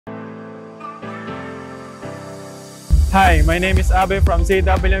Hi, my name is Abe from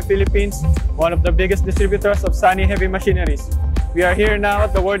SW953K1 Philippines, one of the biggest distributors of Sany heavy machineries. We are here now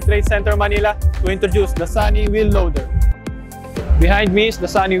at the World Trade Center, Manila to introduce the Sany wheel loader. Behind me is the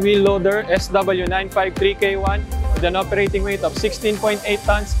Sany wheel loader SW953K1 with an operating weight of 16.8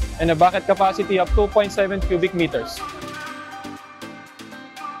 tons and a bucket capacity of 2.7 cubic meters.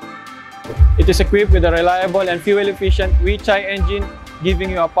 It is equipped with a reliable and fuel-efficient Weichai engine, giving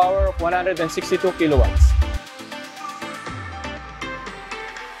you a power of 162 kilowatts.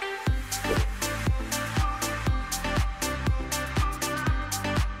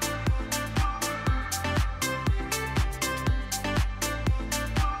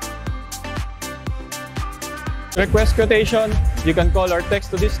 Request quotation, you can call or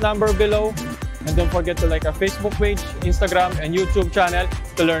text to this number below, and don't forget to like our Facebook page, Instagram, and YouTube channel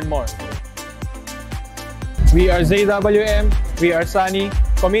to learn more. We are ZWM, we are Sany,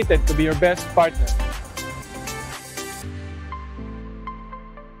 committed to be your best partner.